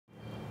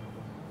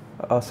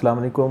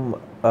Assalamu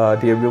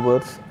alaikum, dear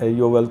viewers.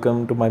 You're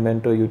welcome to my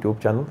mentor YouTube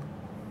channel.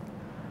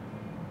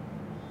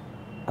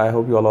 I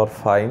hope you all are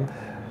fine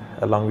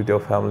along with your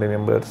family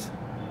members.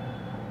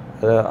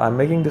 I'm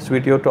making this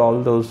video to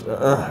all those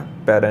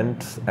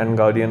parents and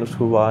guardians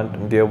who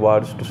want their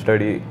wards to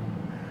study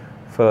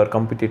for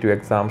competitive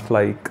exams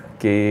like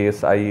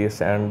KAS, IAS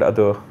and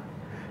other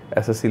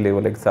SSC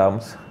level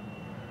exams.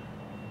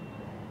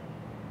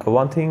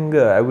 One thing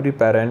every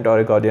parent or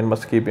a guardian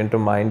must keep into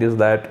mind is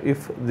that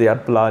if they are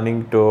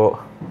planning to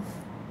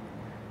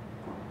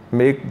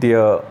make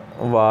their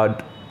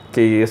ward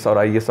KAS or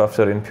IAS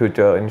officer in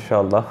future,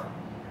 inshallah,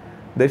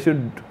 they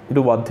should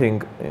do one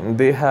thing.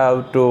 They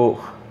have to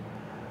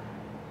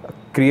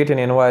create an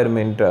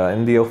environment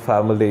in their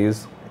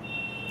families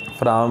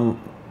from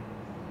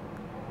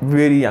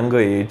very younger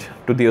age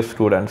to their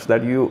students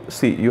that you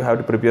have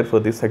to prepare for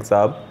this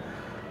exam.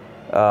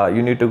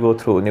 You need to go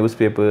through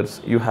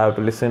newspapers, you have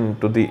to listen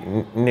to the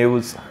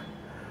news.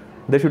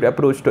 They should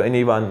approach to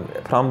anyone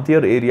from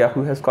their area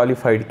who has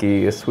qualified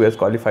KAS, who has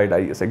qualified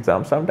IAS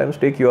exam. Sometimes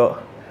take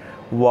your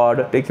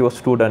ward, take your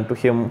student to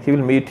him, he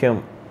will meet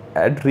him,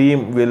 a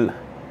dream will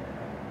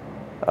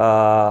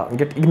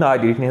get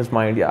ignited in his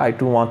mind. Yeah, I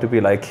too want to be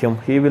like him.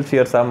 He will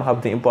share some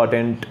of the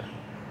important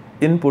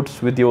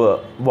inputs with your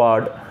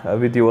ward,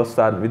 with your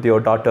son, with your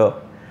daughter.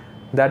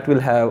 That will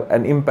have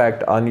an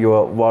impact on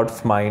your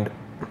ward's mind.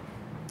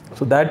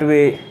 So that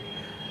way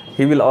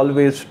he will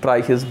always try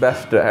his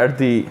best at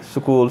the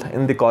school,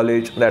 in the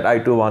college, that I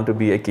too want to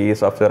be a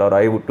KAS officer or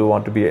I too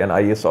want to be an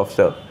IAS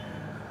officer.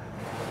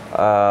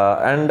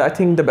 And I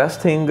think the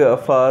best thing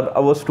for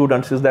our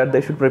students is that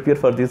they should prepare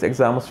for these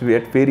exams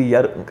at very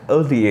young,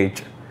 early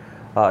age.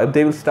 If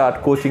they will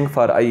start coaching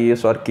for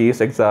IAS or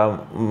KAS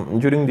exam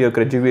during their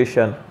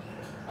graduation,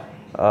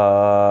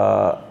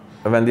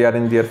 when they are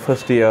in their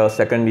first year,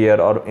 second year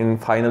or in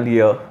final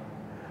year,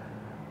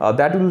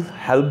 that will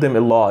help them a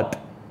lot.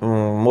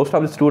 Most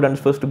of the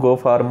students first go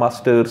for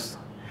masters.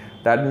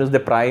 That means the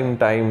prime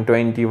time,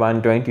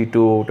 21,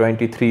 22,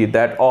 23,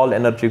 that all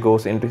energy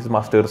goes into his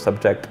master's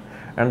subject.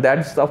 And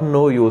that's of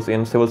no use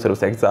in civil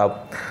service exam.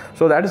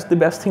 So that is the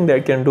best thing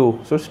they can do.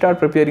 So start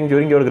preparing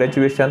during your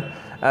graduation,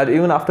 and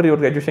even after your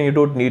graduation you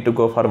don't need to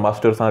go for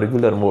masters on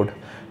regular mode.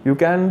 You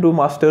can do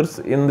masters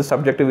in the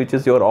subject which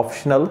is your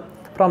optional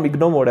from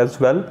IGNO mode as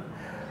well.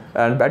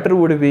 And better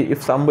would be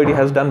if somebody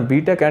has done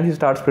BTech and he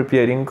starts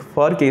preparing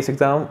for KAS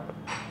exam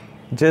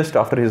just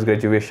after his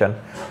graduation.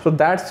 So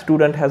that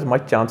student has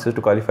much chances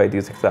to qualify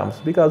these exams,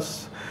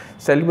 because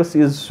syllabus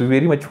is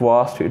very much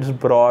vast, it is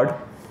broad.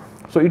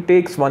 So it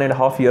takes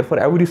 1.5 years for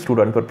every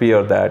student to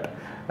prepare that.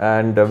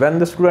 And when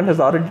the student has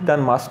already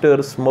done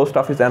masters, most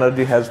of his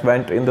energy has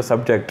went in the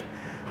subject.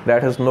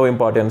 That has no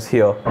importance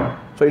here.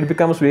 So it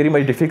becomes very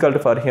much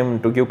difficult for him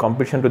to give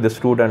competition to the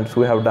students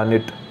who have done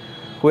it,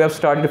 who have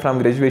started from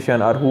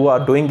graduation or who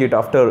are doing it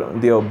after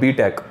their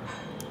BTech.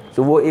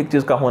 So वो एक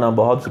चीज़ का होना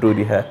बहुत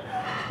ज़रूरी है.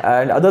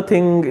 And other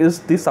thing is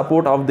the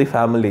support of the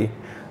family.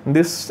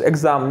 This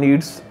exam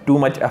needs too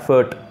much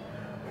effort.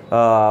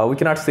 We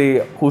cannot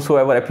say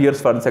whosoever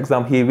appears for this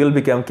exam he will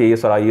become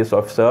KAS or IAS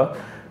officer.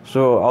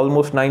 So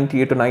almost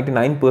 98 to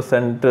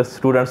 99%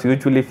 students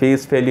usually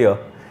face failure.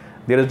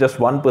 There is just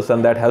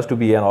 1% that has to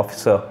be an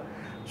officer.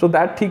 So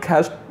that thing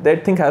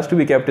has to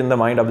be kept in the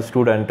mind of the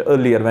student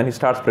earlier when he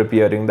starts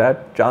preparing,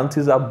 that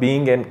chances of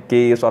being an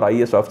KAS or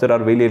IAS officer are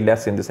really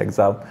less in this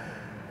exam.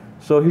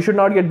 So he should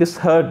not get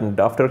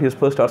disheartened after his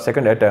first or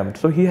second attempt.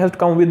 So he has to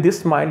come with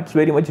this mind. It's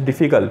very much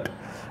difficult.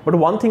 But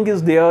one thing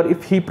is there,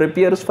 if he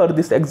prepares for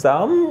this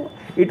exam,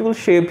 it will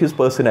shape his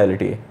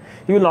personality.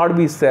 He will not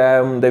be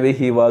same the way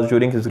he was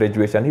during his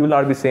graduation. He will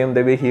not be same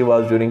the way he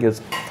was during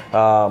his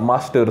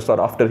masters or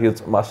after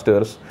his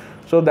masters.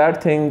 So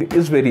that thing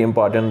is very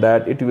important,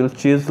 that it will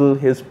chisel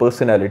his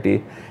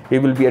personality. He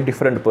will be a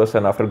different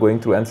person after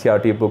going through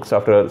NCERT books,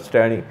 after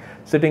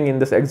sitting in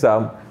this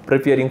exam,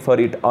 preparing for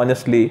it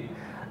honestly.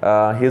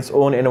 His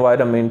own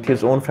environment,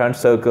 his own friend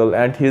circle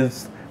and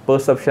his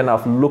perception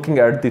of looking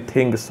at the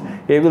things,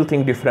 he will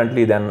think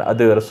differently than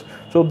others.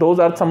 So those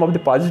are some of the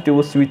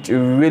positives which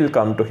will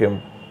come to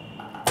him.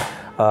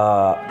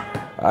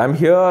 I'm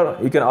here.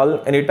 You can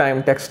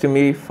anytime text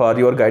me for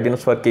your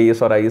guidance for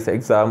KAS or IAS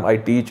exam. I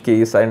teach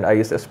KAS and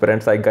IAS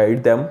aspirants, I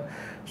guide them.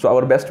 So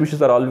our best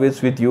wishes are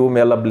always with you.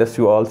 May Allah bless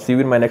you all. See you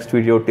in my next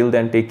video. Till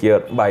then, take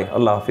care. Bye.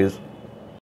 Allah Hafiz.